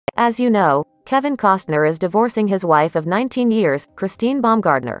As you know, Kevin Costner is divorcing his wife of 19 years, Christina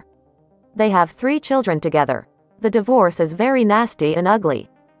Baumgartner. They have 3 children together. The divorce is very nasty and ugly.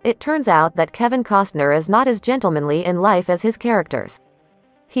 It turns out that Kevin Costner is not as gentlemanly in life as his characters.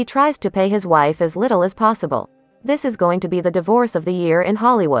 He tries to pay his wife as little as possible. This is going to be the divorce of the year in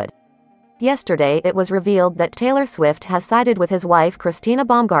Hollywood. Yesterday it was revealed that Taylor Swift has sided with his wife Christina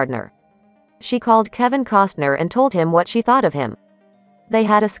Baumgartner. She called Kevin Costner and told him what she thought of him. They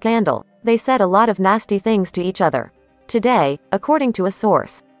had a scandal. They said a lot of nasty things to each other. Today, according to a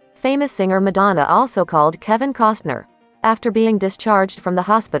source, famous singer Madonna also called Kevin Costner. After being discharged from the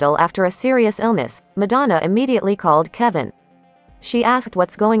hospital after a serious illness, Madonna immediately called Kevin. She asked,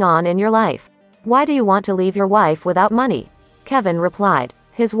 "What's going on in your life? Why do you want to leave your wife without money?" Kevin replied,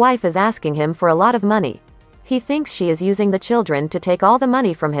 his wife is asking him for a lot of money. He thinks she is using the children to take all the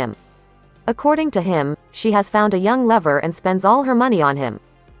money from him. According to him, she has found a young lover and spends all her money on him.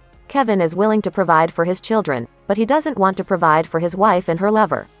 Kevin is willing to provide for his children, but he doesn't want to provide for his wife and her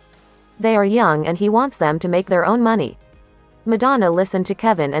lover. They are young and he wants them to make their own money. Madonna listened to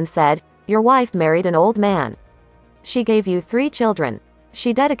Kevin and said, "Your wife married an old man. She gave you 3 children.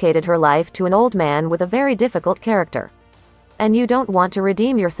 She dedicated her life to an old man with a very difficult character. And you don't want to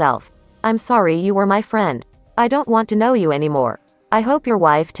redeem yourself. I'm sorry, you were my friend. I don't want to know you anymore. I hope your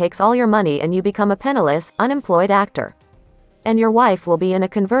wife takes all your money and you become a penniless, unemployed actor. And your wife will be in a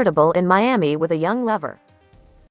convertible in Miami with a young lover."